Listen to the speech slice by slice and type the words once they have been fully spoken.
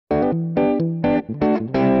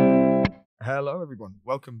Hello, everyone.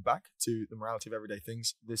 Welcome back to The Morality of Everyday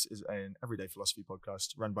Things. This is an everyday philosophy podcast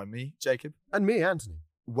run by me, Jacob. And me, Anthony.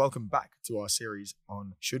 Welcome back to our series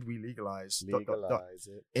on should we legalize... Legalize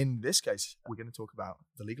it. In this case, we're going to talk about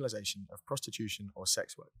the legalization of prostitution or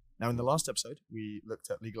sex work. Now, in the last episode, we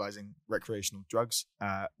looked at legalizing recreational drugs.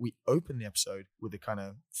 We opened the episode with a kind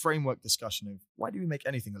of framework discussion of why do we make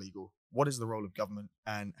anything illegal? What is the role of government?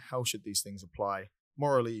 And how should these things apply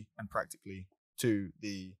morally and practically to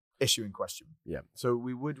the issue in question? Yeah, so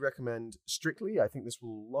we would recommend strictly. I think this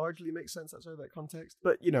will largely make sense outside of that context.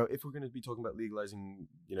 But, if we're going to be talking about legalizing,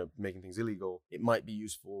 making things illegal, it might be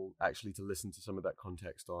useful actually to listen to some of that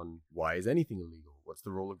context on why is anything illegal? What's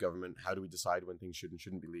the role of government? How do we decide when things should and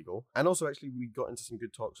shouldn't be legal? And also, actually, we got into some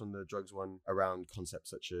good talks on the drugs one around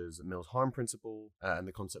concepts such as Mill's harm principle and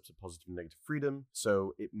the concepts of positive and negative freedom.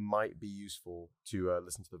 So it might be useful to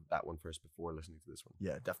listen to that one first before listening to this one.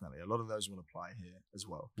 Yeah, definitely. A lot of those will apply here as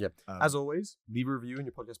well. Yeah. As always, leave a review in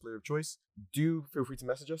your podcast player of choice. Do feel free to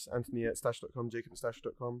message us, Anthony at stash.com, Jacob at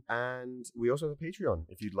stash.com. And we also have a Patreon.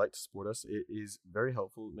 If you'd like to support us, it is very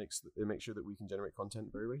helpful. It makes sure that we can generate content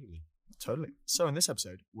very regularly. Totally. So in this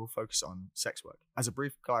episode, we'll focus on sex work. As a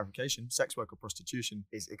brief clarification, sex work or prostitution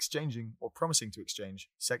is exchanging or promising to exchange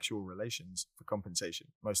sexual relations for compensation,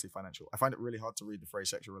 mostly financial. I find it really hard to read the phrase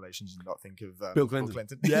sexual relations and not think of Bill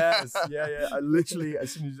Clinton. Yes, yeah. I literally,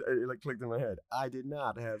 as soon as it clicked in my head, I did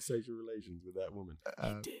not have sexual relations with that woman.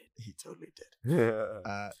 He did. He totally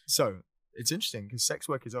did. So it's interesting because sex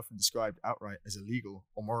work is often described outright as illegal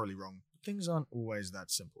or morally wrong. Things aren't always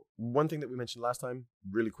that simple. One thing that we mentioned last time,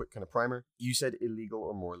 really quick kind of primer, you said illegal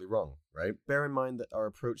or morally wrong, right? Bear in mind that our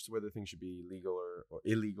approach to whether things should be legal or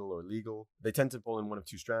illegal or legal, they tend to fall in one of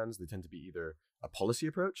two strands. They tend to be either a policy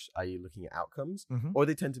approach, i.e. looking at outcomes, or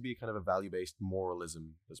they tend to be kind of a value-based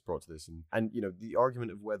moralism that's brought to this. And the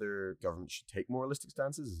argument of whether government should take moralistic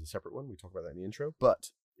stances is a separate one. We talk about that in the intro, but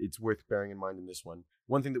it's worth bearing in mind in this one.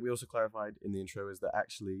 One thing that we also clarified in the intro is that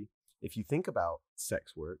actually, if you think about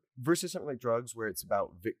sex work versus something like drugs where it's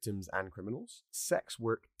about victims and criminals, sex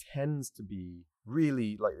work tends to be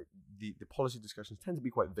really like the policy discussions tend to be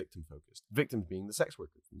quite victim focused. Victims being the sex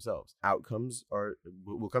workers themselves. Outcomes are,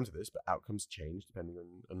 we'll come to this, but outcomes change depending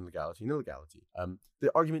on legality and illegality.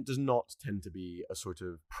 The argument does not tend to be a sort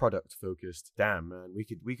of product focused, damn man,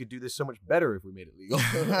 we could do this so much better if we made it legal.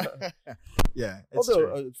 Yeah.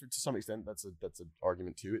 Although to some extent that's an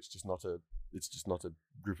argument too. It's just not a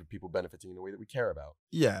group of people benefiting in a way that we care about.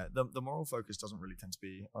 Yeah, the moral focus doesn't really tend to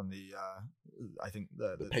be on the I think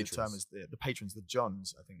the term is the patrons, the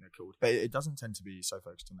Johns, I think they're called. But it doesn't tend to be so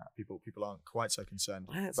focused on that. People aren't quite so concerned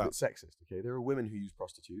That's about... a bit sexist, okay? There are women who use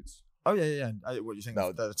prostitutes. Oh, yeah. What you're saying,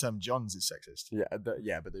 no, the term Johns is sexist?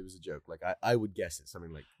 Yeah, but it was a joke. Like, I would guess it's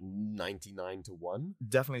something like 99 to 1.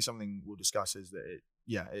 Definitely something we'll discuss is that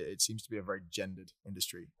it seems to be a very gendered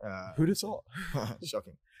industry. Who'd have thought?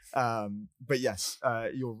 Shocking. But yes,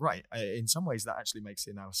 you're right. In some ways, that actually makes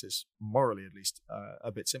the analysis, morally at least,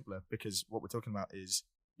 a bit simpler, because what we're talking about is,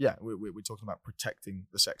 we're talking about protecting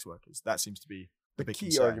the sex workers. That seems to be the big key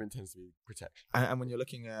concern. argument tends to be protection. And when you're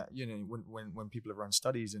looking at, when people have run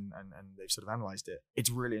studies and they've sort of analyzed it, it's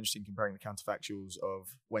really interesting comparing the counterfactuals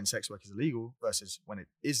of when sex work is illegal versus when it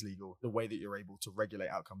is legal, the way that you're able to regulate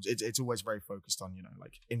outcomes. It's always very focused on,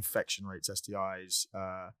 like infection rates, STIs,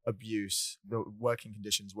 abuse, the working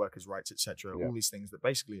conditions, workers' rights, etc. All these things that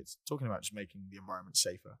basically it's talking about just making the environment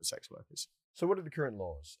safer for sex workers. So what are the current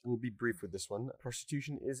laws? We'll be brief with this one.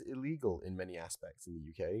 Prostitution is illegal in many aspects in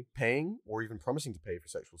the UK. Paying or even promising to pay for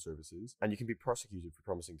sexual services, and you can be prosecuted for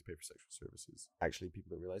promising to pay for sexual services. Actually, people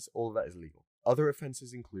don't realize all of that is illegal. Other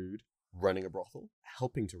offenses include running a brothel,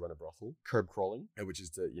 helping to run a brothel, curb crawling, which is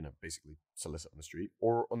to, basically solicit on the street,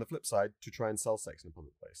 or on the flip side, to try and sell sex in a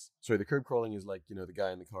public place. So the curb crawling is like, the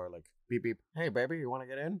guy in the car like, beep, beep, hey baby, you want to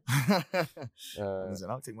get in? There's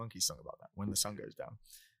an Arctic Monkeys song about that, When the Sun Goes Down.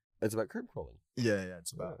 It's about curb crawling. Yeah,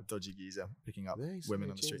 it's about a dodgy geezer picking up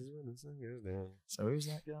women on the street. So who's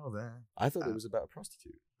that girl there? I thought it was about a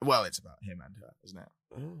prostitute. Well, it's about him and her, isn't it?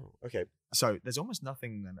 Oh, okay. So there's almost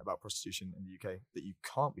nothing then about prostitution in the UK that you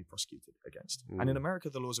can't be prosecuted against. And in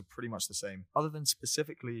America, the laws are pretty much the same, other than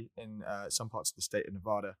specifically in some parts of the state of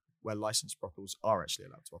Nevada, where licensed brothels are actually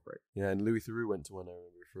allowed to operate. Yeah, and Louis Theroux went to one, I remember,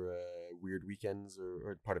 for Weird Weekends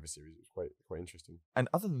or part of a series. It was quite interesting. And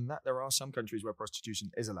other than that, there are some countries where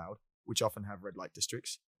prostitution is allowed, which often have red light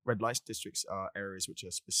districts. Red light districts are areas which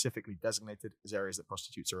are specifically designated as areas that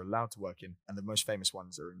prostitutes are allowed to work in, and the most famous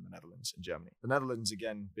ones are in the Netherlands and Germany. The Netherlands,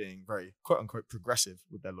 again, being very quote-unquote progressive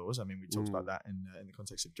with their laws. I mean, we talked about that in the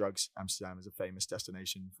context of drugs. Amsterdam is a famous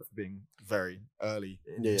destination for being very early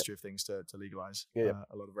in the history of things to legalize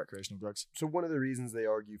a lot of recreational drugs. So one of the reasons they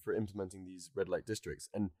argue for implementing these red light districts,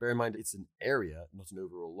 and bear in mind it's an area, not an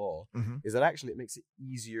overall law, is that actually it makes it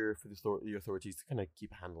easier for the authorities to kind of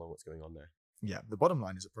keep a handle on what's going on there. Yeah, the bottom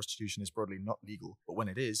line is that prostitution is broadly not legal, but when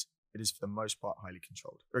it is for the most part highly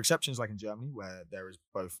controlled. There are exceptions like in Germany, where there is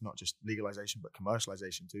both not just legalization, but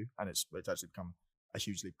commercialization too, and it's actually become a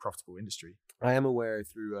hugely profitable industry. I am aware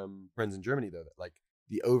through friends in Germany, though, that like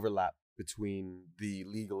the overlap between the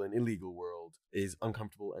legal and illegal world is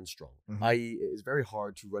uncomfortable and strong. I.e., it is very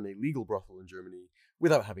hard to run a legal brothel in Germany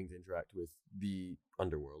without having to interact with the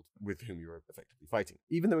underworld with whom you're effectively fighting.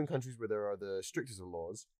 Even though in countries where there are the strictest of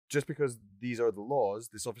laws, just because these are the laws,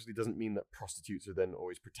 this obviously doesn't mean that prostitutes are then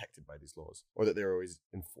always protected by these laws or that they're always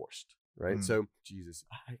enforced. Right. So, Jesus,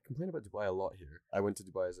 I complain about Dubai a lot here. I went to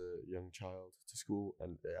Dubai as a young child to school,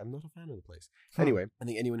 and I'm not a fan of the place. Anyway, I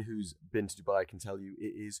think anyone who's been to Dubai can tell you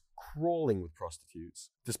it is crawling with prostitutes,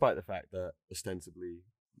 despite the fact that ostensibly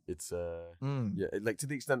it's like to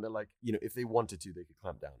the extent that, like, you know, if they wanted to, they could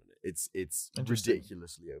clamp down on it. It's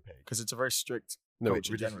ridiculously opaque because it's a very strict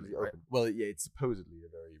culture generally, open. Right? Well, yeah, it's supposedly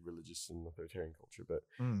a very religious and authoritarian culture, but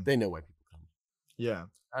they know why people come. Yeah.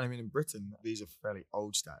 And I mean, in Britain, these are fairly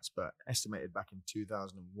old stats, but estimated back in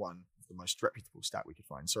 2001, the most reputable stat we could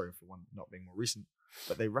find, sorry for one not being more recent,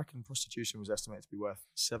 but they reckon prostitution was estimated to be worth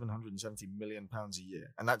 £770 million a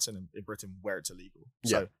year. And that's in Britain where it's illegal.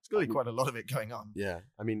 So it's clearly quite a lot of it going on. Yeah.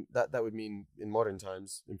 I mean, that would mean in modern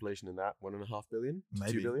times, inflation in that, 1.5 billion,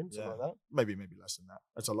 maybe, 2 billion, something like that. Maybe less than that.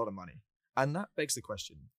 That's a lot of money. And that begs the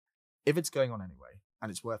question, if it's going on anyway, and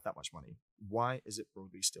it's worth that much money, why is it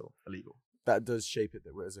broadly still illegal? That does shape it,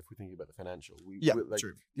 whereas if we're thinking about the financial.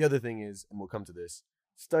 True. The other thing is, and we'll come to this,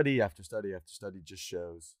 study after study after study just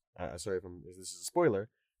shows, sorry if this is a spoiler,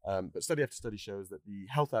 but study after study shows that the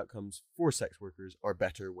health outcomes for sex workers are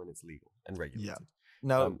better when it's legal and regulated. Yeah.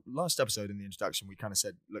 Now, last episode in the introduction, we kind of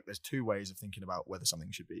said, look, there's two ways of thinking about whether something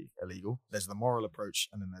should be illegal. There's the moral approach,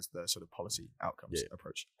 and then there's the sort of policy outcomes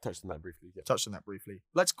approach. Touched on that briefly.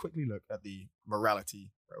 Let's quickly look at the morality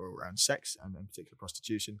around sex and in particular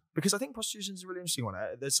prostitution, because I think prostitution is a really interesting one.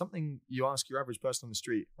 There's something you ask your average person on the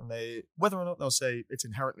street, and whether or not they'll say it's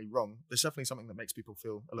inherently wrong, there's definitely something that makes people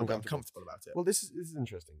feel a little bit uncomfortable about it. Well, this is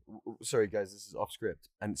interesting. Sorry, guys, this is off script,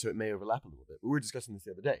 and so it may overlap a little bit. We were discussing this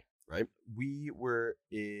the other day, right? We were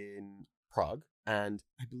in Prague, and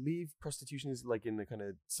I believe prostitution is like in the kind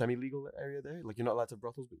of semi-legal area there. Like, you're not allowed to have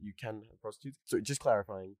brothels, but you can have prostitutes. So just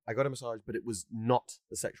clarifying, I got a massage, but it was not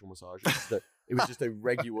a sexual massage. It was just a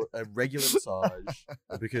regular massage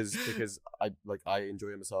because I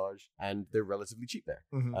enjoy a massage, and they're relatively cheap there.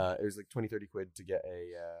 It was like 20-30 quid to get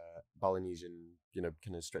a Balinesian,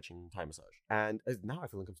 kind of stretching Thai massage. And now I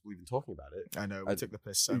feel uncomfortable even talking about it. I know, we took the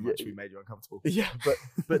piss so much, we made you uncomfortable. Yeah,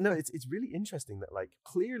 but no, it's really interesting that, like,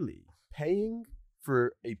 clearly paying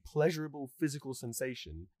for a pleasurable physical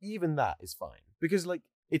sensation, even that is fine. Because, like,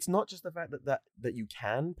 it's not just the fact that you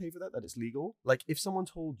can pay for that it's legal. Like, if someone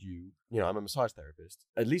told you, I'm a massage therapist,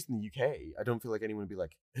 at least in the UK, I don't feel like anyone would be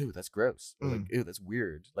like, ew, that's gross. Or like, ew, that's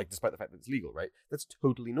weird. Like, despite the fact that it's legal, right? That's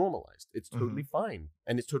totally normalized. It's totally fine.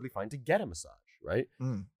 And it's totally fine to get a massage, right?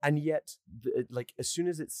 And yet, as soon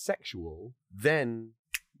as it's sexual, then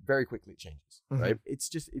very quickly it changes, right?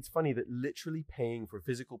 It's funny that literally paying for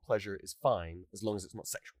physical pleasure is fine as long as it's not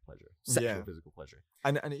sexual pleasure. Physical pleasure.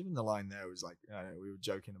 And even the line there was like, we were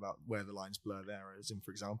joking about where the lines blur there, as in, for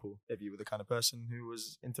example, if you were the kind of person who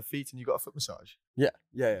was into feet and you got a foot massage. Yeah.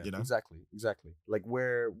 Exactly. Like,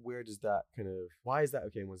 where does that kind of, why is that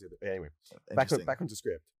okay and what's the other? Anyway, back onto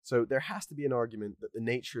script. So there has to be an argument that the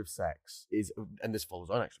nature of sex is, and this follows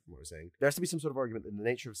on actually from what we're saying, there has to be some sort of argument that the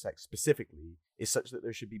nature of sex specifically is such that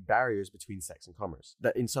there should be barriers between sex and commerce.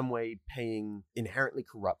 That in some way paying inherently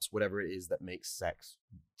corrupts whatever it is that makes sex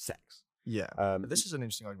sex. Yeah, this is an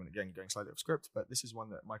interesting argument, again, going slightly off script, but this is one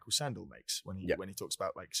that Michael Sandel makes when he talks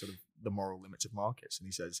about, like, sort of the moral limits of markets. And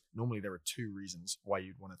he says, normally there are two reasons why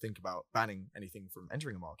you'd want to think about banning anything from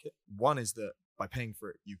entering a market. One is that by paying for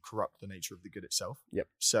it, you corrupt the nature of the good itself. Yep.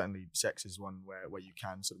 Certainly sex is one where you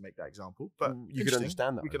can sort of make that example, but you could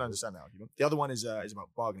understand that. We can understand that argument. The other one is about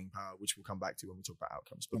bargaining power, which we'll come back to when we talk about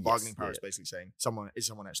outcomes. But bargaining power is basically saying someone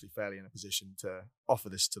actually fairly in a position to offer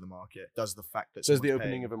this to the market? Does the fact that the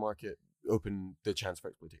opening of a market open the chance for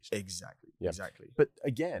exploitation. Exactly. Yeah. Exactly. But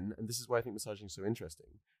again, and this is why I think massaging is so interesting,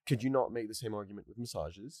 could you not make the same argument with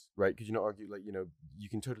massages, right? Could you not argue, like, you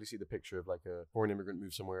can totally see the picture of like a foreign immigrant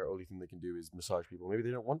moves somewhere, only thing they can do is massage people. Maybe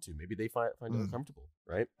they don't want to. Maybe they find it uncomfortable,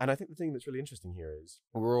 right? And I think the thing that's really interesting here is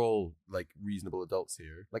we're all like reasonable adults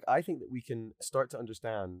here. Like, I think that we can start to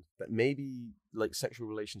understand that maybe like sexual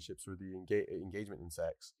relationships or the engagement in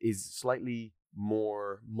sex is slightly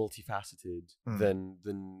more multifaceted than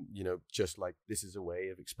just like, this is a way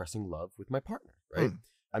of expressing love with my partner, right?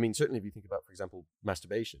 I mean, certainly if you think about, for example,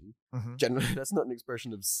 masturbation, generally that's not an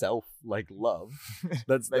expression of love.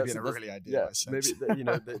 That's maybe in a really idealized sense. Maybe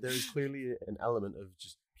there is clearly an element of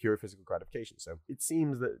just pure physical gratification. So it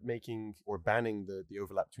seems that making or banning the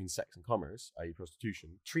overlap between sex and commerce, i.e.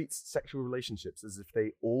 prostitution, treats sexual relationships as if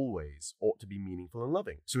they always ought to be meaningful and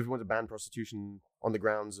loving. So if we want to ban prostitution on the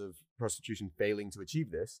grounds of prostitution failing to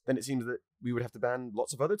achieve this, then it seems that we would have to ban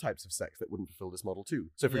lots of other types of sex that wouldn't fulfill this model too.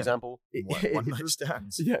 So for example, one night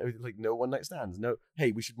stands. Yeah, like no one night stands. No,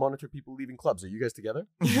 hey, we should monitor people leaving clubs. Are you guys together?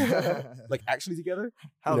 Like actually together?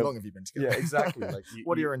 How long have you been together? Yeah, exactly. Like,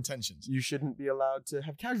 what are your intentions? You shouldn't be allowed to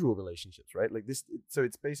have casual relationships, right? Like this. So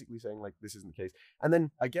it's basically saying like this isn't the case. And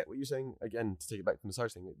then I get what you're saying again, to take it back to the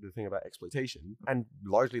massage thing, the thing about exploitation, and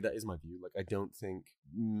largely that is my view. Like, I don't think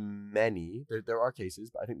many, there are cases,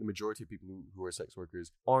 but I think the majority of people who are sex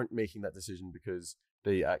workers aren't making that decision because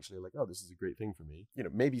they actually are like, oh, this is a great thing for me.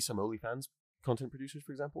 Maybe some OnlyFans content producers,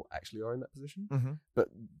 for example, actually are in that position. But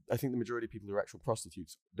I think the majority of people who are actual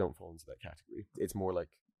prostitutes don't fall into that category. It's more like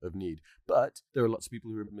of need. But there are lots of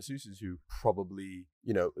people who are masseuses who probably,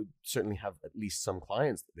 certainly have at least some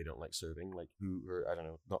clients that they don't like serving, like who are, I don't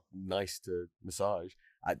know, not nice to massage.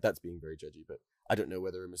 That's being very judgy, but I don't know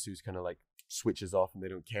whether a masseuse kind of like switches off and they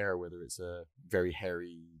don't care whether it's a very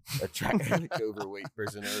hairy, attractive, like, overweight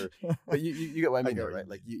person, but you get what I mean, though, right?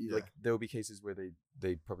 Like, like there will be cases where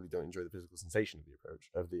they probably don't enjoy the physical sensation of the approach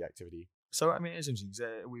of the activity. So I mean, it's interesting.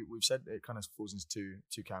 We've said it kind of falls into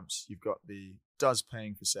two camps. You've got does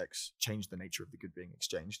paying for sex change the nature of the good being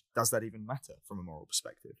exchanged? Does that even matter from a moral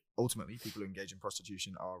perspective? Ultimately, people who engage in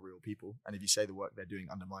prostitution are real people, and if you say the work they're doing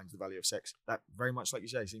undermines the value of sex, that very much, like you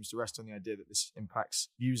say, seems to rest on the idea that this impacts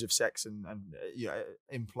views of sex and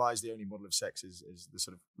implies the only model of sex is the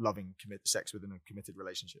sort of loving sex within a committed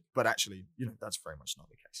relationship. But actually, that's very much not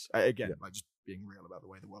the case. Again, like just being real about the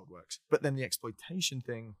way the world works. But then the exploitation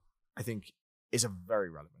thing, I think, is a very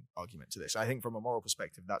relevant argument to this. I think from a moral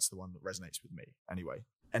perspective, that's the one that resonates with me anyway.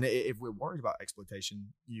 And if we're worried about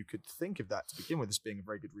exploitation, you could think of that to begin with as being a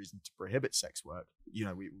very good reason to prohibit sex work. You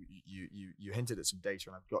hinted at some data,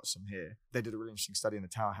 and I've got some here. They did a really interesting study in the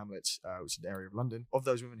Tower Hamlets, which is an area of London. Of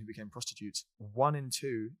those women who became prostitutes, 1 in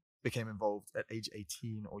 2 became involved at age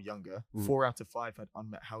 18 or younger. 4 out of 5 had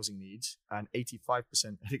unmet housing needs, and 85%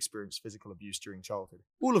 had experienced physical abuse during childhood.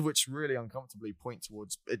 All of which really uncomfortably point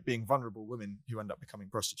towards it being vulnerable women who end up becoming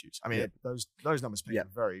prostitutes. I mean, those numbers paint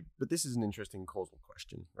very... But this is an interesting causal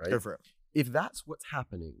question, right? Go for it. If that's what's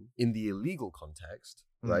happening in the illegal context,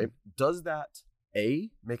 right, does that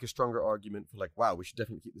A, make a stronger argument for like, wow, we should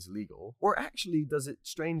definitely keep this illegal? Or actually, does it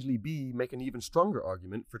strangely B, make an even stronger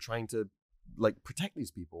argument for trying to like protect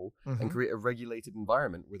these people and create a regulated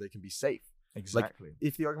environment where they can be safe? Exactly. Like,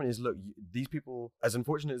 if the argument is, look, these people, as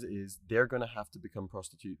unfortunate as it is, they're going to have to become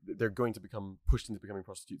prostitutes. They're going to become pushed into becoming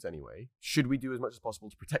prostitutes anyway. Should we do as much as possible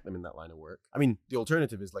to protect them in that line of work? I mean, the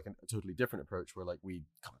alternative is like a totally different approach where like we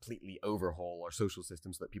completely overhaul our social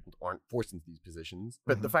system so that people aren't forced into these positions.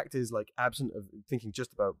 But the fact is, like, absent of thinking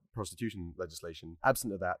just about prostitution legislation,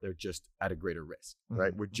 absent of that, they're just at a greater risk,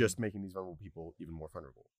 right? We're just making these vulnerable people even more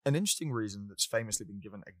vulnerable. An interesting reason that's famously been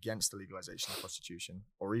given against the legalization of prostitution,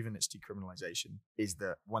 or even its decriminalization, is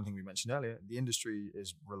that one thing we mentioned earlier, the industry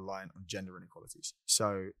is reliant on gender inequalities.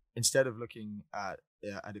 So instead of looking at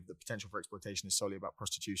if the potential for exploitation is solely about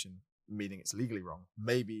prostitution, meaning it's legally wrong,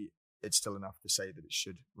 maybe it's still enough to say that it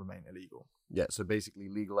should remain illegal. Yeah, so basically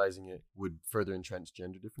legalizing it would further entrench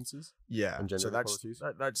gender differences. Yeah, and gender inequalities.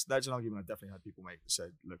 That's an argument I've definitely had people make that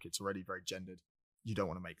said, look, it's already very gendered. You don't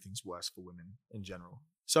want to make things worse for women in general.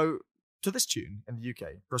 So to this tune, in the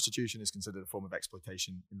UK, prostitution is considered a form of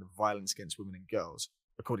exploitation in the violence against women and girls,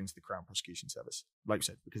 according to the Crown Prosecution Service. Like you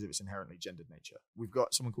said, because of its inherently gendered nature. We've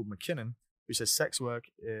got someone called McKinnon, who says sex work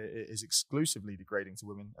is exclusively degrading to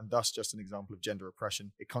women, and thus just an example of gender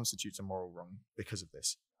oppression. It constitutes a moral wrong because of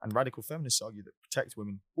this. And radical feminists argue that to protect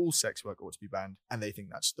women, all sex work ought to be banned, and they think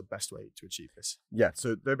that's the best way to achieve this. Yeah,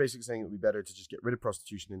 so they're basically saying it would be better to just get rid of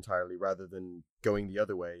prostitution entirely rather than going the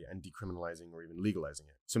other way and decriminalizing or even legalizing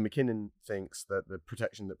it. So McKinnon thinks that the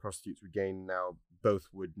protection that prostitutes would gain now both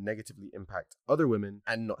would negatively impact other women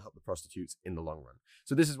and not help the prostitutes in the long run.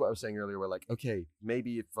 So this is what I was saying earlier, where like, okay,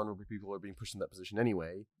 maybe if vulnerable people are being pushed in that position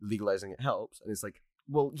anyway, legalizing it helps. And it's like,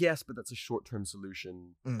 well, yes, but that's a short-term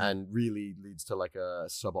solution and really leads to like a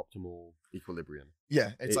suboptimal equilibrium.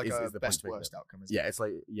 Yeah, it's like a best worst outcome, isn't it? Yeah, it's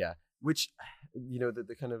like, yeah, which, you know,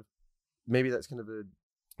 the kind of, maybe that's a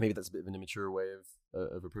bit of an immature way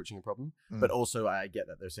of approaching a problem. But also I get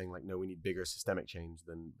that they're saying like, no, we need bigger systemic change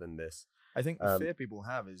than this. I think the fear people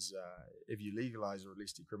have is if you legalize or at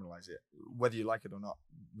least decriminalize it, whether you like it or not,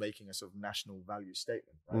 making a sort of national value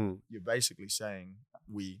statement, right? You're basically saying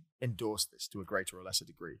we endorse this to a greater or lesser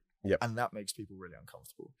degree. Yep. And that makes people really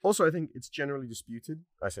uncomfortable. Also, I think it's generally disputed.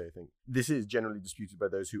 I think this is generally disputed by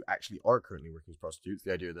those who actually are currently working as prostitutes.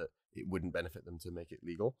 The idea that it wouldn't benefit them to make it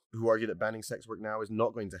legal, who argue that banning sex work now is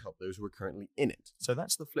not going to help those who are currently in it. So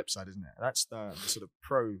that's the flip side, isn't it? That's the sort of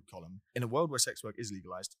pro column. In a world where sex work is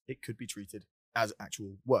legalized, it could be treated as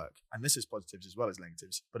actual work. And this is positives as well as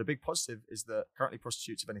negatives. But a big positive is that currently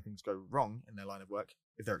prostitutes, if anything's go wrong in their line of work,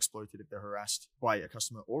 if they're exploited, if they're harassed by a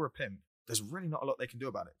customer or a pimp, there's really not a lot they can do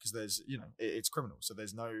about it because there's, you know, it's criminal. So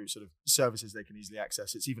there's no sort of services they can easily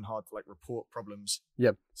access. It's even hard to like report problems.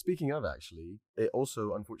 Yeah. Speaking of, actually, it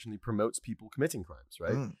also unfortunately promotes people committing crimes,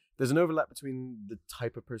 right? There's an overlap between the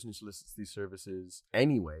type of person who solicits these services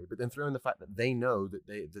anyway, but then throw in the fact that they know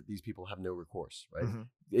that these people have no recourse, right?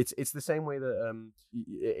 It's the same way that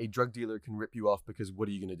a drug dealer can rip you off because what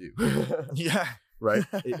are you going to do? Yeah. Right?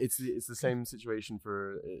 It's the same situation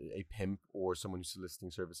for a pimp or someone who's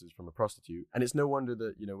soliciting services from a prostitute. And it's no wonder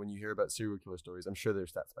that, you know, when you hear about serial killer stories, I'm sure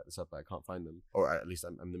there's stats back this up, but I can't find them. Or at least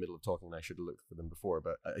I'm in the middle of talking and I should have looked for them before.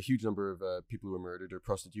 But a huge number of people who are murdered are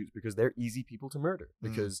prostitutes because they're easy people to murder.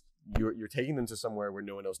 Because you're taking them to somewhere where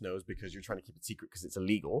no one else knows because you're trying to keep it secret because it's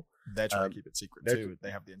illegal. They're trying to keep it secret too.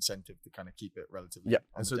 They have the incentive to kind of keep it relatively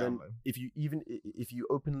and so then if you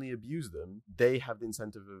openly abuse them, they have the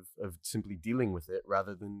incentive of simply dealing with it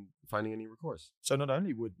rather than finding any recourse. So not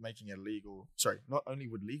only would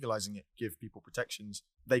legalizing it give people protections,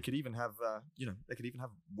 they could even have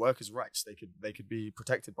workers' rights. They could be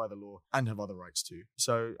protected by the law and have other rights too.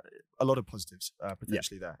 So a lot of positives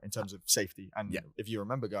potentially there in terms of safety. And if you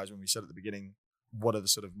remember, guys, when we said at the beginning, what are the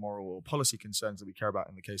sort of moral or policy concerns that we care about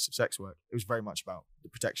in the case of sex work? It was very much about the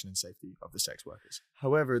protection and safety of the sex workers.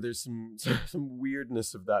 However, there's some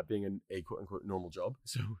weirdness of that being a quote unquote normal job.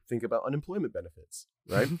 So think about unemployment benefits,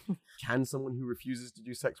 right? Can someone who refuses to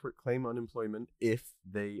do sex work claim unemployment if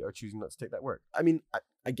they are choosing not to take that work? I mean,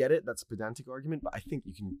 I get it. That's a pedantic argument, but I think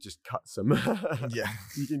you can just cut some.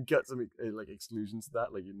 You can cut some like exclusions to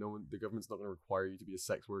that. Like, you know, the government's not going to require you to be a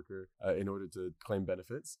sex worker in order to claim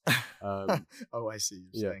benefits. Oh, I see.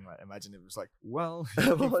 You're saying, like, imagine it was like, well,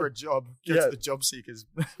 you're looking for a job, go to the job seekers.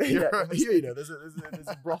 You know, there's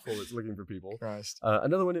a brothel that's looking for people. Christ.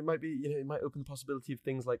 Another one, it might be, you know, it might open the possibility of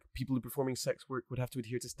things like people who are performing sex work would have to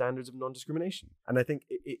adhere to standards of non-discrimination. And I think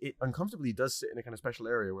it uncomfortably does sit in a kind of special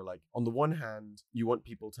area where, like, on the one hand, you want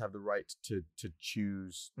people to have the right to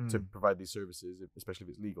choose to provide these services, especially if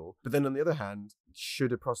it's legal. But then on the other hand,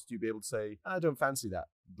 should a prostitute be able to say, I don't fancy that,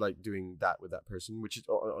 like doing that with that person, which is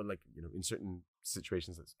or like, you know, in certain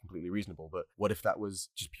situations that's completely reasonable. But what if that was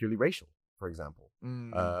just purely racial, for example,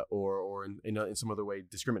 or in some other way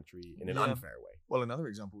discriminatory in an unfair way? Well, another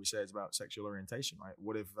example we say is about sexual orientation, right?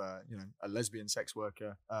 What if a lesbian sex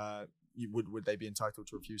worker would they be entitled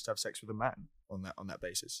to refuse to have sex with a man on that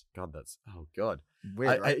basis? God, that's God.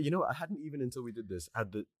 Weird, right? I hadn't even until we did this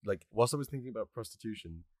had the like whilst I was thinking about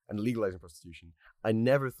prostitution and legalizing prostitution, I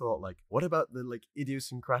never thought like, what about the like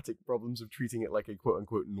idiosyncratic problems of treating it like a quote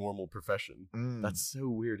unquote normal profession? That's so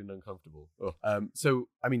weird and uncomfortable. So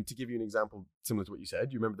I mean, to give you an example similar to what you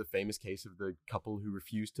said, you remember the famous case of the couple who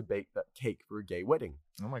refused to bake that cake for a gay wedding?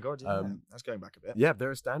 Oh my God, yeah, that's going back a bit. Yeah,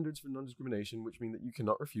 there are standards for non-discrimination, which mean that you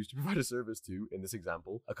cannot refuse to provide a service to, in this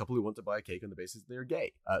example, a couple who want to buy a cake on the basis that they're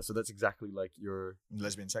gay. So that's exactly like your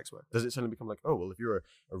lesbian sex work. Does it suddenly become like, oh, well, if you're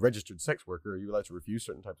a registered sex worker, are you allowed to refuse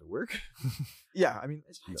certain types of work? Yeah, I mean,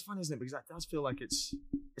 it's funny, isn't it? Because that does feel like it's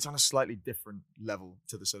on a slightly different level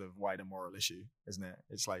to the sort of wider moral issue, isn't it?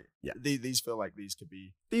 It's like, these feel like these could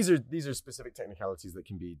be... These are specific technicalities that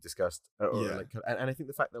can be discussed. And I think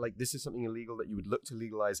the fact that like this is something illegal that you would look to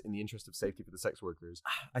legalize in the interest of safety for the sex workers,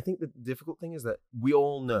 I think the difficult thing is that we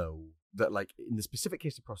all know that like in the specific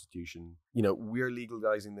case of prostitution, you know, we're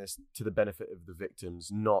legalizing this to the benefit of the victims,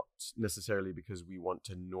 not necessarily because we want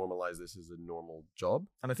to normalize this as a normal job.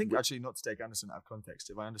 And I think actually, not to take Anderson out of context,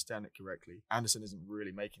 if I understand it correctly, Anderson isn't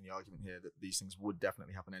really making the argument here that these things would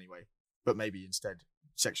definitely happen anyway, but maybe instead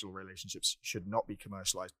sexual relationships should not be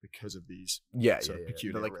commercialized because of these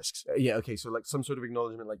peculiar like, risks. Okay, so like some sort of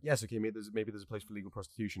acknowledgement, like, yes, okay, maybe there's a place for legal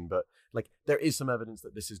prostitution, but like there is some evidence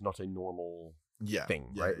that this is not a normal thing,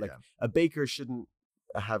 right? Like a baker shouldn't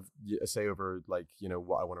have a say over, like,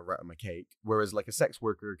 what I want to write on my cake, whereas like a sex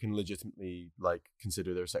worker can legitimately like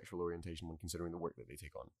consider their sexual orientation when considering the work that they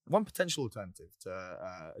take on. One potential alternative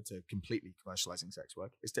to completely commercializing sex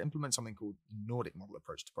work is to implement something called the Nordic model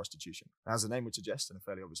approach to prostitution. As the name would suggest, in a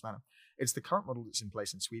fairly obvious manner, it's the current model that's in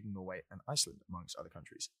place in Sweden, Norway, and Iceland, amongst other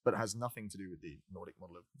countries, but it has nothing to do with the Nordic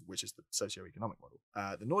model, which is the socio-economic model.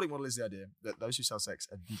 The Nordic model is the idea that those who sell sex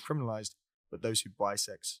are decriminalized, but those who buy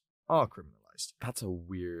sex are criminalized. That's a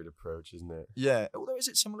weird approach, isn't it? Yeah. Although, is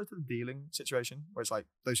it similar to the dealing situation, where it's like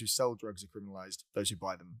those who sell drugs are criminalized, those who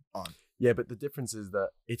buy them aren't? Yeah, but the difference is that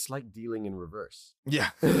it's like dealing in reverse.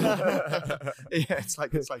 Yeah. It's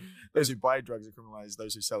like those who buy drugs are criminalized,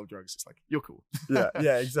 those who sell drugs, it's like, you're cool.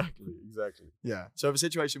 Yeah, exactly. Yeah. So if a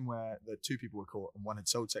situation where the two people were caught and one had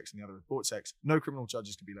sold sex and the other had bought sex, no criminal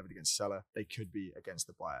charges could be levied against the seller. They could be against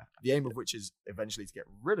the buyer. The aim of which is eventually to get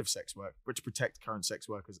rid of sex work, but to protect current sex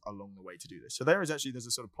workers along the way to do this. So there's a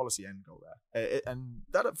sort of policy end goal there. And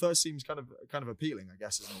that at first seems kind of appealing, I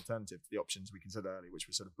guess, as an alternative to the options we considered earlier, which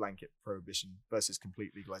was sort of blanket prohibition versus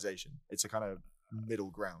complete legalization. It's a kind of middle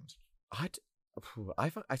ground. I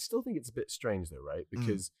still think it's a bit strange though, right?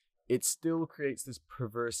 Because it still creates this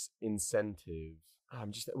perverse incentive.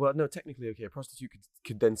 Technically, okay, a prostitute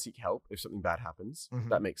could then seek help if something bad happens. Mm-hmm.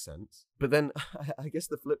 That makes sense. But then I guess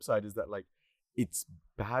the flip side is that, like, it's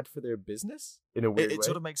bad for their business in a weird way. It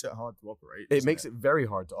sort of makes it hard to operate. It makes it very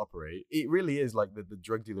hard to operate. It really is like the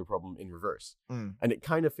drug dealer problem in reverse. And it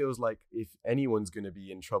kind of feels like if anyone's going to be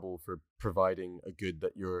in trouble for providing a good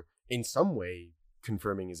that you're in some way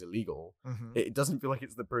confirming is illegal, it doesn't feel like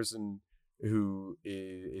it's the person who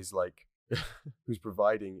is like who's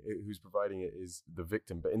providing it is the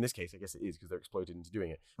victim. But in this case, I guess it is, because they're exploited into doing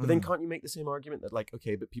it. But then can't you make the same argument that, like,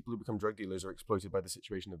 okay, but people who become drug dealers are exploited by the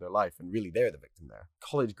situation of their life, and really they're the victim there?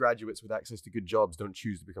 College graduates with access to good jobs don't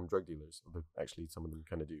choose to become drug dealers, although actually some of them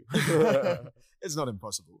kind of do. It's not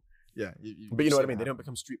impossible. Yeah. But you know what I mean? They don't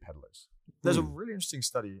become street peddlers. There's a really interesting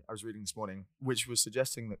study I was reading this morning, which was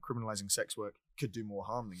suggesting that criminalizing sex work could do more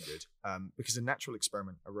harm than good, because a natural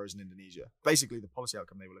experiment arose in Indonesia. Basically, the policy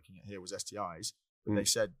outcome they were looking at here was STIs. But they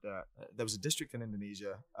said that there was a district in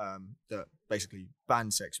Indonesia that basically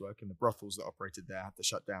banned sex work, and the brothels that operated there had to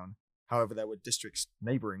shut down. However, there were districts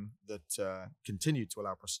neighboring that continued to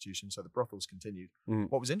allow prostitution, so the brothels continued.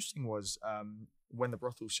 What was interesting was when the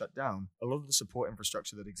brothels shut down, a lot of the support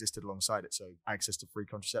infrastructure that existed alongside it, so access to free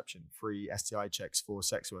contraception, free STI checks for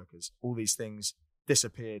sex workers, all these things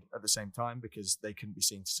disappeared at the same time because they couldn't be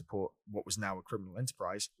seen to support what was now a criminal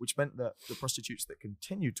enterprise, which meant that the prostitutes that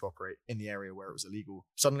continued to operate in the area where it was illegal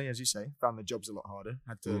suddenly, as you say, found their jobs a lot harder,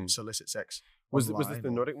 had to solicit sex. Was this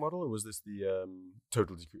the Nordic model, or was this the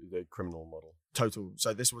the criminal model? Total.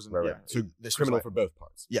 So this wasn't. Right. Yeah, so this criminal for both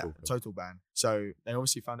parts. Yeah, cool. Total ban. So they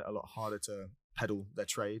obviously found it a lot harder to peddle their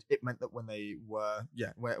trade. It meant that when they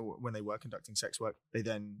were conducting sex work, they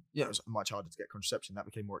then, it was much harder to get contraception. That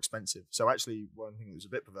became more expensive. So actually, one thing that was a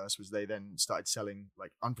bit perverse was they then started selling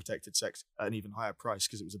like unprotected sex at an even higher price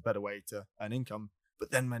because it was a better way to earn income,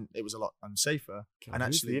 but then meant it was a lot unsafer. And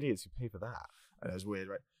actually, the idiots who pay for that. And it was weird,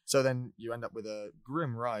 right? So then you end up with a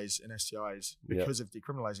grim rise in STIs because of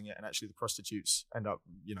decriminalizing it, and actually the prostitutes end up,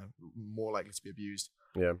 more likely to be abused.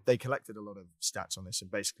 Yeah. They collected a lot of stats on this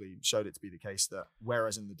and basically showed it to be the case that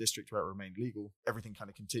whereas in the district where it remained legal, everything kind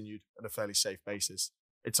of continued at a fairly safe basis,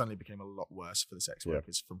 it suddenly became a lot worse for the sex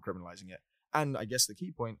workers from criminalizing it. And I guess the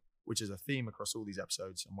key point, which is a theme across all these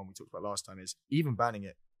episodes and one we talked about last time, is even banning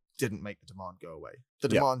it didn't make the demand go away. The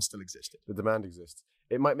demand still existed. The demand exists.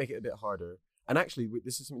 It might make it a bit harder. And actually,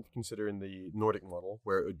 this is something to consider in the Nordic model,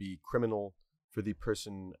 where it would be criminal for the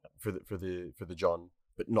person, for the John,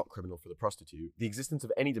 but not criminal for the prostitute. The existence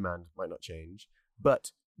of any demand might not change,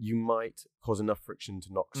 but you might cause enough friction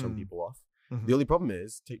to knock some people off. The only problem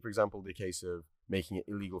is, take for example the case of making it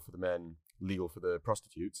illegal for the men, legal for the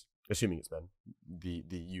prostitutes, assuming it's men, the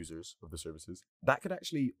users of the services. That could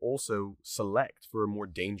actually also select for a more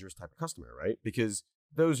dangerous type of customer, right? Because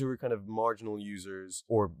those who are kind of marginal users,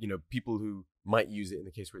 or people who might use it in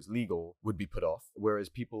the case where it's legal, would be put off. Whereas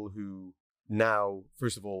people who now,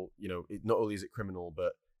 first of all, not only is it criminal,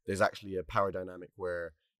 but there's actually a power dynamic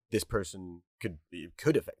where this person could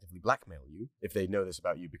effectively blackmail you if they know this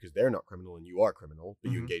about you because they're not criminal and you are criminal,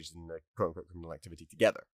 but you engaged in a quote-unquote criminal activity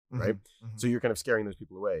together, right? So you're kind of scaring those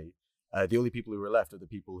people away. The only people who are left are the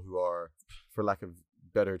people who are, for lack of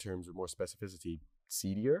better terms or more specificity,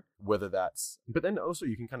 seedier, whether that's, but then also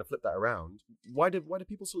you can kind of flip that around. Why do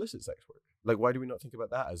people solicit sex work? Like, why do we not think about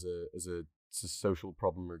that as a social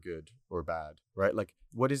problem or good or bad, right? Like,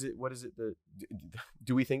 what is it that,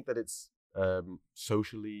 do we think that it's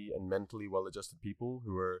socially and mentally well-adjusted people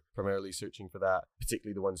who are primarily searching for that,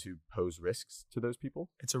 particularly the ones who pose risks to those people?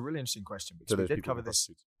 It's a really interesting question, because we did cover this.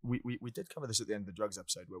 We did cover this at the end of the drugs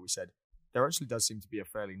episode, where we said there actually does seem to be a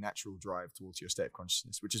fairly natural drive towards your state of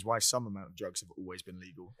consciousness, which is why some amount of drugs have always been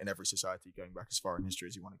legal in every society, going back as far in history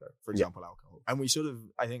as you want to go. For example, alcohol. And we sort of,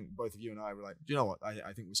 I think both of you and I were like, do you know what?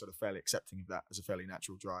 I think we're sort of fairly accepting of that as a fairly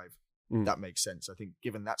natural drive. That makes sense. I think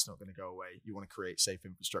given that's not going to go away, you want to create safe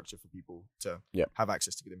infrastructure for people to have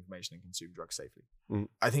access to good information and consume drugs safely.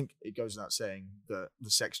 I think it goes without saying that the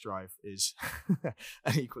sex drive is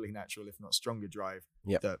an equally natural, if not stronger drive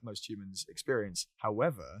that most humans experience.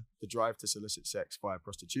 However, the drive to solicit sex via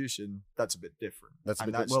prostitution, that's a bit different.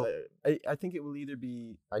 I think it will either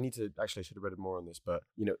be, I should have read more on this, but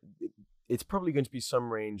it's probably going to be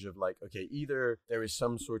some range of like, okay, either there is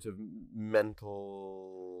some sort of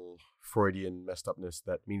mental Freudian messed upness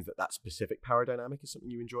that means that specific power dynamic is something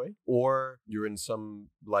you enjoy, or you're in some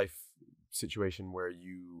life situation where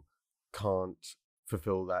you can't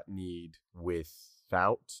fulfill that need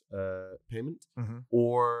without payment,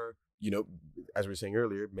 or, as we were saying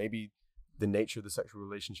earlier, maybe the nature of the sexual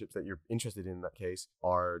relationships that you're interested in that case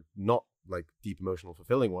are not like deep emotional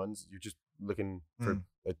fulfilling ones. You're just looking for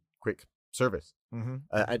a quick service,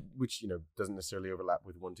 which doesn't necessarily overlap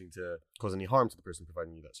with wanting to cause any harm to the person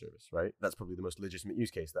providing you that service, right? That's probably the most legitimate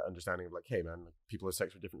use case, that understanding of like, hey man, like, people have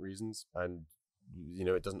sex for different reasons, and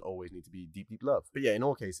it doesn't always need to be deep love. But yeah, in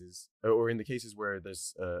all cases, or in the cases where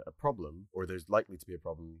there's a problem, or there's likely to be a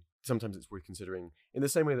problem, sometimes it's worth considering, in the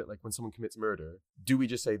same way that like when someone commits murder, do we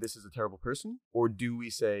just say this is a terrible person, or do we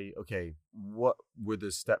say, okay, what were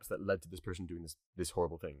the steps that led to this person doing this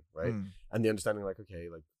horrible thing, right? And the understanding like, okay,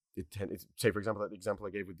 like say for example, that the example I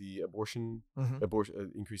gave with the abortion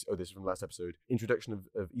increase. Oh, this is from last episode. Introduction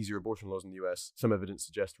of easier abortion laws in the US. Some evidence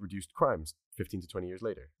suggests reduced crimes 15 to 20 years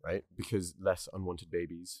later, right? Because less unwanted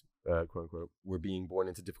babies, quote unquote, were being born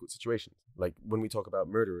into difficult situations. Like when we talk about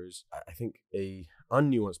murderers, I think a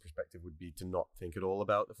unnuanced perspective would be to not think at all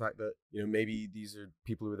about the fact that maybe these are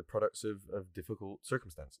people who are the products of difficult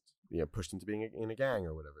circumstances, pushed into being in a gang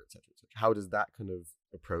or whatever, etc., etc. How does that kind of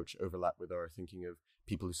approach overlap with our thinking of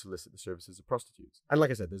people who solicit the services of prostitutes? And like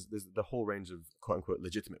I said, there's the whole range of quote unquote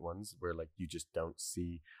legitimate ones where like you just don't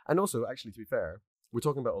see. And also, actually, to be fair, we're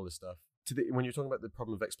talking about all this stuff. When you're talking about the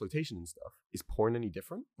problem of exploitation and stuff, is porn any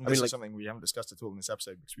different? This is something we haven't discussed at all in this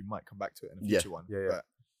episode, because we might come back to it in a future one. Yeah. But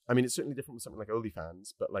I mean, it's certainly different with something like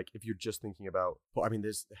OnlyFans, but like if you're just thinking about, well, I mean,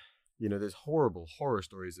 there's horrible horror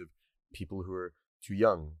stories of people who are too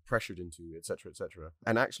young, pressured into, etc., etc.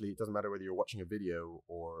 And actually, it doesn't matter whether you're watching a video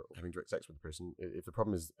or having direct sex with the person. If the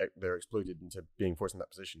problem is they're exploited into being forced in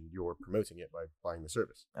that position, you're promoting it by buying the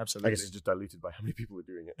service. Absolutely. I guess it's just diluted by how many people are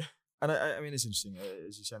doing it. And I mean, it's interesting,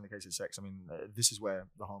 as you say in the case of sex, I mean, this is where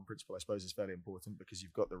the harm principle, I suppose, is fairly important, because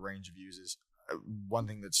you've got the range of users. One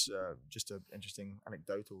thing that's just an interesting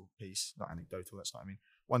anecdotal piece, not anecdotal, that's not, I mean,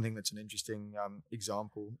 one thing that's an interesting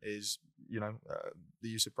example is, the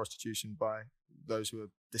use of prostitution by those who are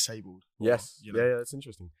disabled. Yes. Yeah, that's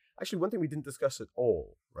interesting. Actually, one thing we didn't discuss at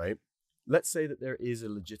all, right? Let's say that there is a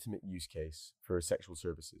legitimate use case for sexual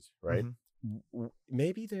services, right?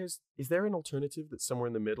 Maybe is there an alternative that's somewhere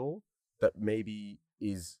in the middle that maybe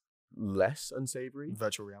is less unsavory?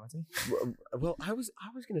 Virtual reality? Well, I was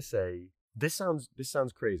going to say, this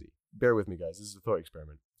sounds crazy. Bear with me, guys. This is a thought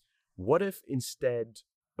experiment. What if instead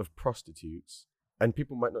of prostitutes, and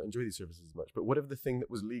people might not enjoy these services as much, but what if the thing that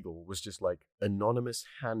was legal was just like anonymous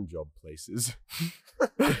hand job places?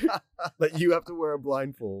 Like you have to wear a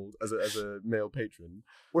blindfold as a male patron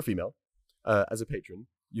or female, as a patron.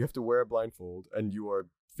 You have to wear a blindfold and you are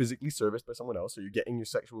physically serviced by someone else, so you're getting your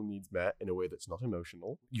sexual needs met in a way that's not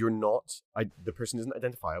emotional. You're not, the person isn't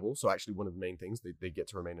identifiable, so actually one of the main things, they get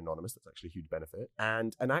to remain anonymous. That's actually a huge benefit.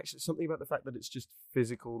 And actually something about the fact that it's just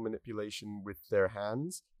physical manipulation with their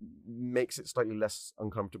hands makes it slightly less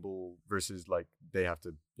uncomfortable versus like they have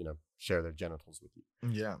to, share their genitals with you.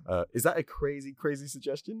 Yeah. Is that a crazy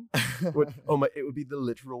suggestion? It would be the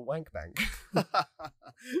literal wank bank.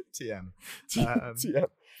 TM. TM.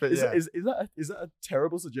 But is that a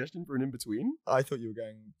terrible suggestion for an in-between? I thought you were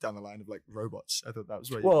going down the line of like robots. I thought that was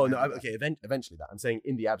where Well, no, okay, eventually that. I'm saying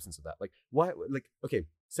in the absence of that. Like, why, like, okay,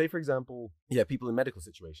 say for example, people in medical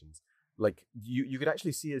situations, like you could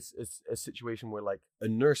actually see a situation where like a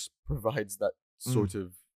nurse provides that sort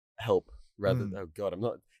of help rather than, oh God,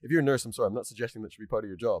 if you're a nurse, I'm sorry, I'm not suggesting that should be part of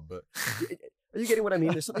your job, but are you getting what I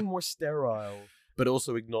mean? There's something more sterile but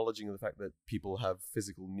also acknowledging the fact that people have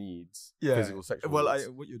physical needs, Yeah. physical sexual Well, needs.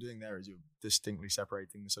 what you're doing there is you're distinctly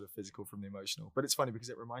separating the sort of physical from the emotional. But it's funny because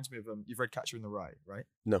it reminds me of you've read Catcher in the Rye, right?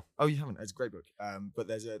 No. Oh, you haven't. It's a great book. But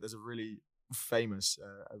there's a really famous,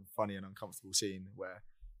 funny and uncomfortable scene where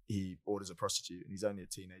he orders a prostitute and he's only a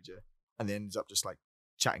teenager and then ends up just like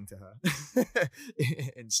chatting to her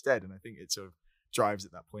instead. And I think it sort of drives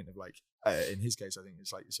at that point of like, in his case, I think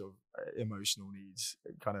it's like sort of emotional needs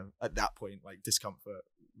kind of at that point, like discomfort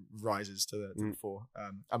rises to the fore.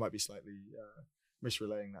 I might be slightly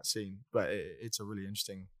misrelaying that scene, but it's a really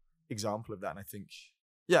interesting example of that. And I think,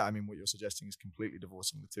 yeah, I mean, what you're suggesting is completely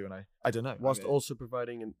divorcing the two. And I don't know. Whilst also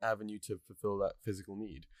providing an avenue to fulfill that physical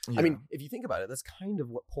need. Yeah. I mean, if you think about it, that's kind of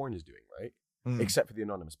what porn is doing, right? Except for the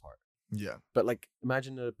anonymous part. Yeah. But like,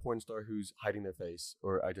 imagine a porn star who's hiding their face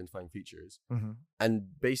or identifying features. Mm-hmm.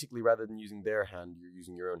 And basically, rather than using their hand, you're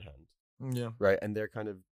using your own hand. Yeah. Right. And they're kind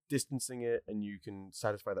of distancing it, and you can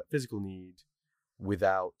satisfy that physical need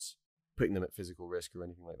without putting them at physical risk or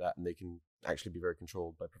anything like that. And they can actually be very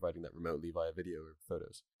controlled by providing that remotely via video or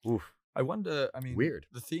photos. Oof. I wonder, I mean, weird.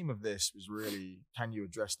 The theme of this was really, can you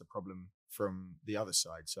address the problem from the other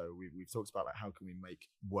side? So we've talked about like, how can we make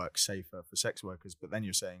work safer for sex workers? But then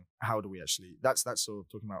you're saying, how do we actually, that's sort of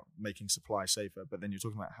talking about making supply safer, but then you're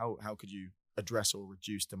talking about how could you address or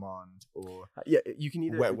reduce demand, or yeah, you can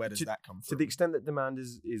either, where does that come from? To the extent that demand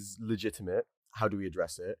is legitimate, how do we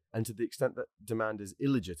address it? And to the extent that demand is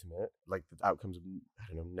illegitimate, like the outcomes of, I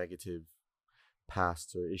don't know, negative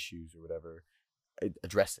pasts or issues or whatever,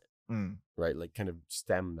 address it. Right, like kind of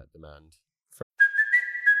stem that demand.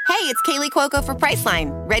 Hey, it's Kaylee Cuoco for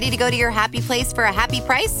Priceline. Ready to go to your happy place for a happy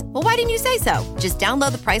price? Well, why didn't you say so? Just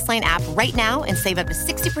download the Priceline app right now and save up to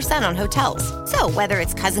 60% on hotels. So whether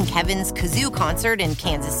it's Cousin Kevin's Kazoo Concert in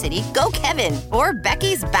Kansas City, go Kevin, or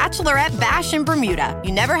Becky's Bachelorette Bash in Bermuda,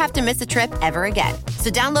 you never have to miss a trip ever again. So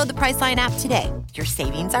download the Priceline app today. Your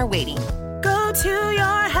savings are waiting. Go to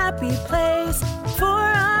your happy place for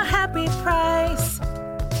a happy price.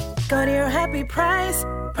 Go to your happy price,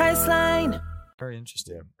 Priceline. Very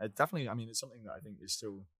interesting. Definitely, I mean, it's something that I think is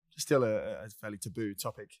still a fairly taboo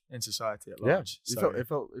topic in society at large. Yeah, it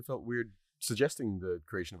felt weird suggesting the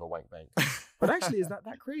creation of a wank bank, but actually, is that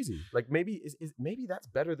crazy? Like maybe maybe that's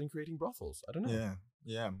better than creating brothels. I don't know.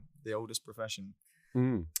 Yeah, the oldest profession.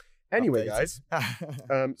 Anyway, Updated.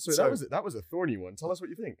 guys, so that was a thorny one. Tell us what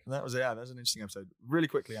you think. That was an interesting episode. Really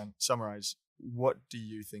quickly, and summarize. What do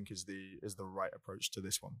you think is the right approach to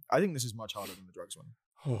this one? I think this is much harder than the drugs one.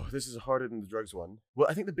 Oh, this is harder than the drugs one. Well,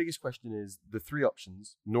 I think the biggest question is the three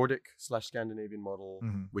options: Nordic/Scandinavian model,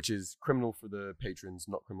 which is criminal for the patrons,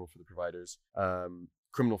 not criminal for the providers.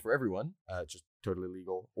 Criminal for everyone, just totally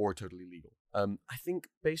legal, or totally legal. I think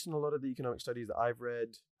based on a lot of the economic studies that I've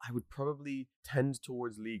read, I would probably tend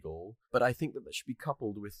towards legal, but I think that should be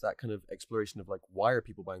coupled with that kind of exploration of like, why are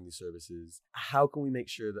people buying these services? How can we make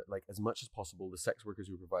sure that like as much as possible, the sex workers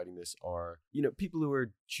who are providing this are, people who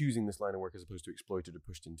are choosing this line of work as opposed to exploited or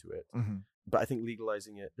pushed into it. But I think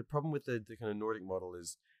legalizing it, the problem with the kind of Nordic model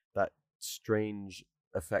is that strange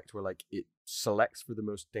effect where like it selects for the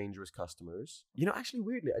most dangerous customers. Actually,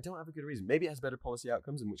 weirdly, I don't have a good reason. Maybe it has better policy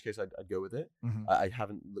outcomes, in which case I'd go with it. I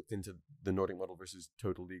haven't looked into the Nordic model versus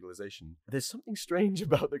total legalization. There's something strange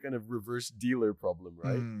about the kind of reverse dealer problem,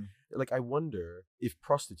 right? Like, I wonder if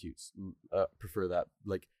prostitutes prefer that.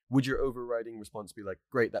 Like, would your overriding response be like,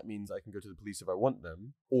 great, that means I can go to the police if I want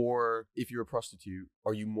them? Or if you're a prostitute,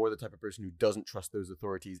 are you more the type of person who doesn't trust those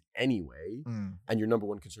authorities anyway? And your number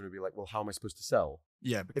one concern would be like, well, how am I supposed to sell?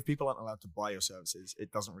 Yeah, but if people aren't allowed to buy your services,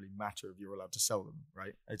 it doesn't really matter if you're allowed to sell them,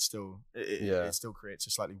 right? It still creates a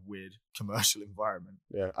slightly weird commercial environment.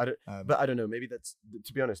 Yeah, but I don't know. Maybe that's,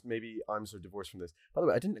 to be honest, maybe I'm sort of divorced from this. By the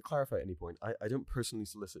way, I didn't clarify at any point. I don't personally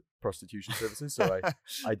solicit prostitution services, so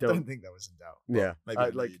I don't think that was in doubt. Yeah, maybe I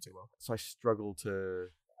know you too well. So I struggle to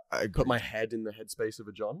put my head in the headspace of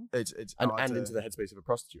a John, and into the headspace of a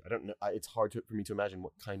prostitute. I don't know. It's hard for me to imagine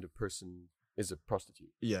what kind of person is a prostitute.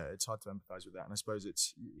 Yeah, it's hard to empathize with that, and I suppose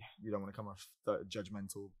you don't want to come off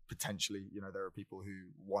judgmental. Potentially, there are people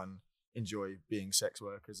who enjoy being sex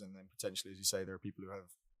workers, and then potentially, as you say, there are people who have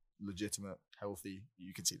legitimate, healthy.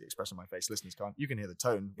 You can see the expression on my face. Listeners can't. You can hear the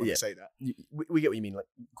tone when I say that. We get what you mean, like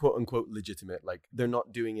quote unquote legitimate. Like they're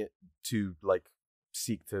not doing it to like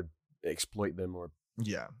seek to exploit them or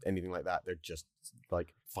anything like that. They're just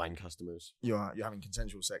like fine customers. You're having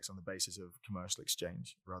consensual sex on the basis of commercial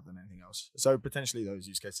exchange rather than anything else. So potentially those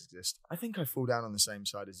use cases exist. I think I fall down on the same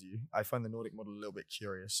side as you. I find the Nordic model a little bit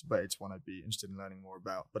curious, but it's one I'd be interested in learning more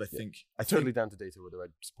about. But I think Totally down to data whether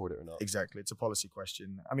I'd support it or not. Exactly. It's a policy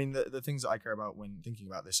question. I mean, the things that I care about when thinking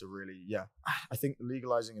about this are really, I think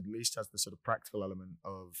legalizing at least has the sort of practical element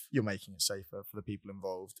of you're making it safer for the people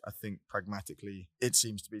involved. I think pragmatically, it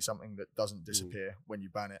seems to be something that doesn't disappear when you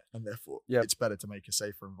ban it, and therefore it's better to make a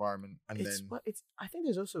safer environment. And I think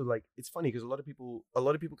there's also like, it's funny because a lot of people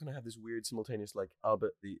kind of have this weird simultaneous like,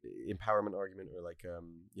 but the empowerment argument, or like,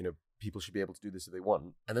 people should be able to do this if they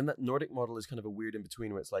want. And then that Nordic model is kind of a weird in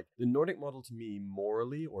between, where it's like the Nordic model to me,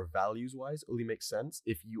 morally or values wise, only makes sense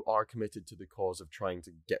if you are committed to the cause of trying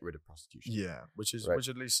to get rid of prostitution. Yeah, which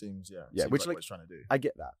at least seems which like what it's trying to do. I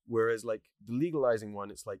get that. Whereas like the legalizing one,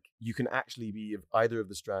 it's like you can actually be of either of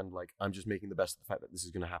the strand, like I'm just making the best of the fact that this is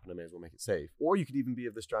going to happen, I may as well make it safe. Or you could even be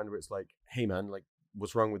of the strand where it's like, hey man, like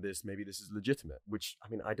what's wrong with this? Maybe this is legitimate, which I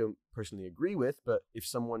mean, I don't personally agree with, but if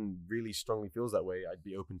someone really strongly feels that way, I'd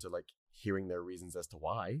be open to like hearing their reasons as to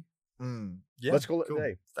why. Let's call it a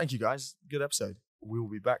day. Thank you guys. Good episode. We will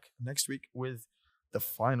be back next week with the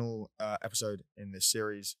final episode in this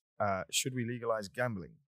series. Should we legalize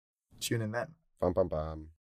gambling? Tune in then. Bam, bam, bam.